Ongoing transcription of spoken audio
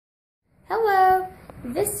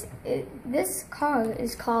This car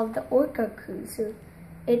is called the Orca Cruiser.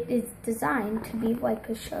 It is designed to be like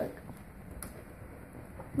a shark.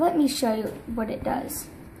 Let me show you what it does.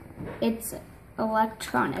 It's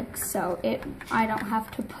electronic, so I don't have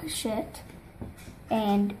to push it.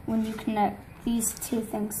 And when you connect these two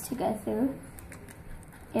things together,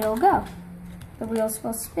 it'll go. The wheels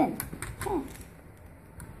will spin.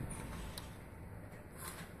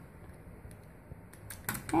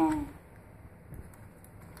 Yeah.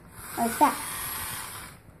 Like that.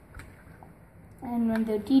 And when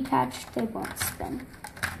they're detached, they won't spin.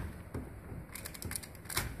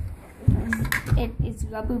 It is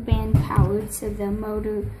rubber band powered, so the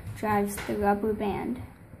motor drives the rubber band.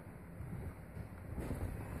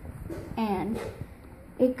 And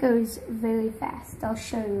it goes very fast. I'll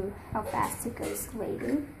show you how fast it goes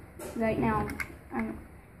later. Right now,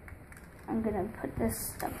 I'm gonna put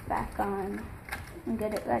this stuff back on and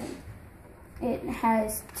get it ready. It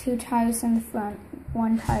has 2 tires in the front,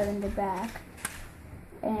 1 tire in the back,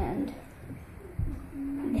 and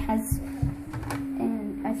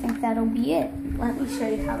I think that'll be it. Let me show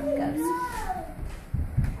you how it goes.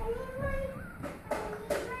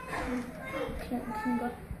 Can you go?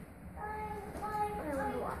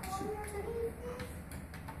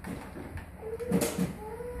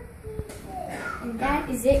 And that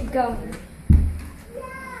is it going.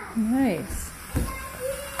 Nice.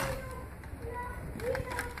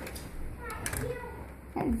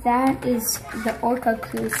 And that is the Orca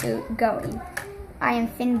Cruiser going. I am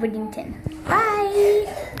Finn Whittington. Bye!